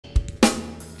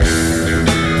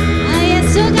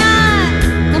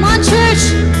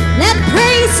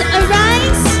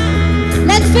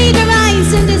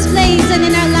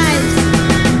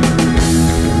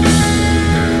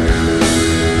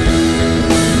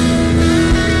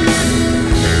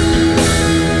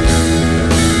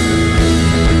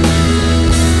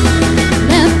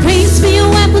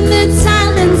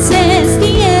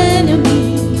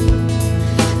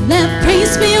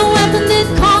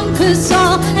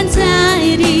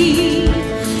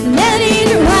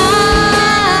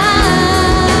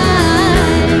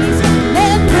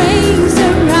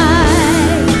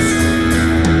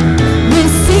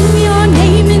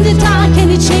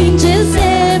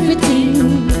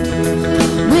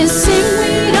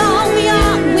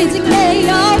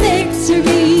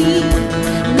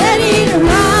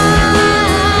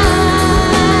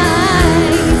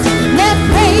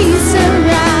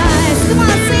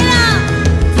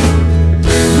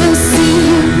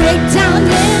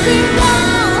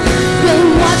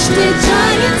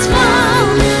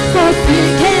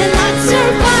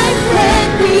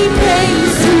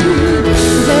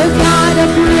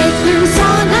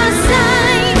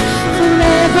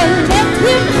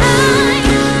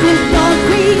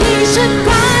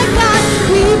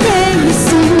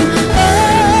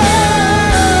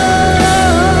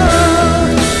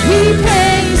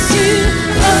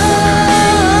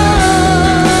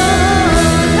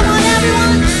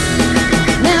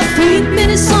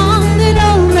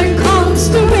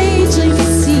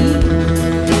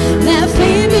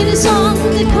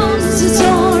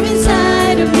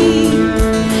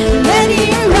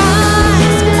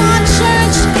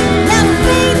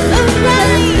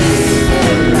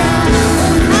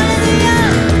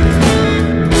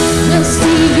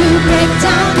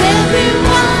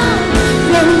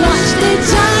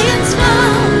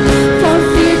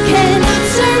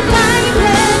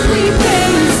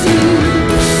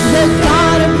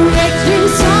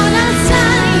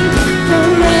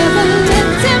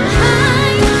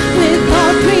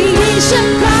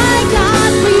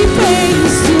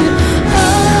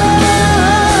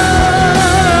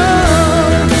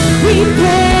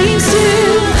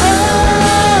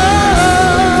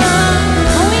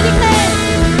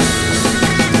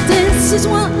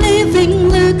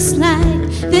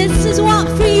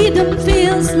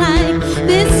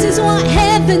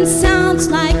heaven sounds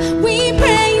like. We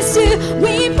praise you,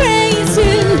 we praise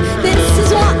you. This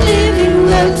is what living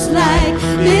looks like.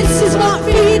 This is what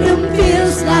freedom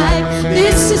feels like.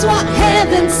 This is what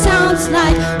heaven sounds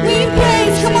like. We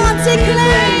praise, come on,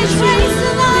 declare it, praise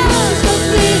the Lord.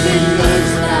 Living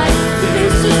looks like.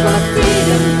 This is what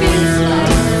freedom feels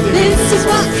like. This is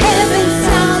what heaven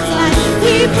sounds like.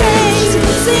 We praise,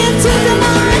 sing to the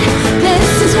Lord. This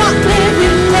is what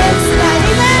living looks like.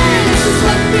 Amen. This is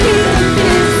what freedom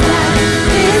feels like.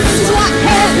 This is what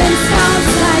heaven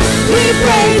sounds like. We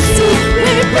praise you,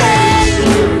 we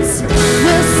praise.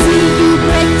 We'll see you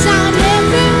break down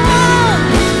every wall.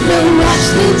 We'll watch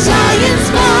the giants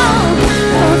fall.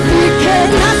 For we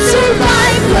cannot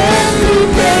survive when we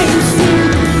praise you.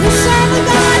 We serve a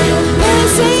God who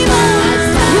is able.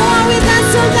 You are with us,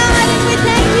 oh God, and we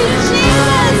thank you,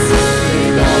 Jesus.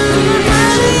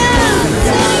 Hallelujah.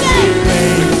 Sing it.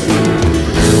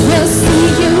 We'll see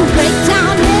you break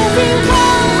down every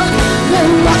wall.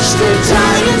 We'll watch the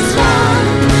giants fall.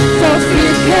 For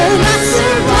fear cannot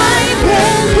survive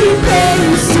when we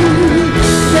praise you.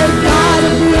 The God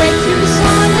of breakthroughs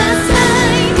on our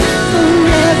side.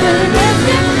 Forever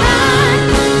lifted high.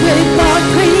 With all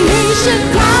creation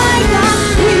crying out,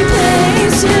 we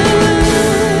praise you.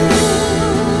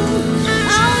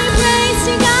 Oh, we praise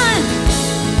you, God.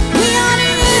 We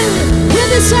honor you. You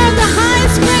deserve the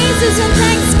highest praises and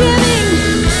thanksgiving.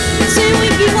 So we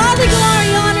give all the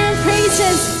glory, honor, and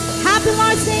praises. Happy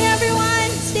Lord's Day, everyone.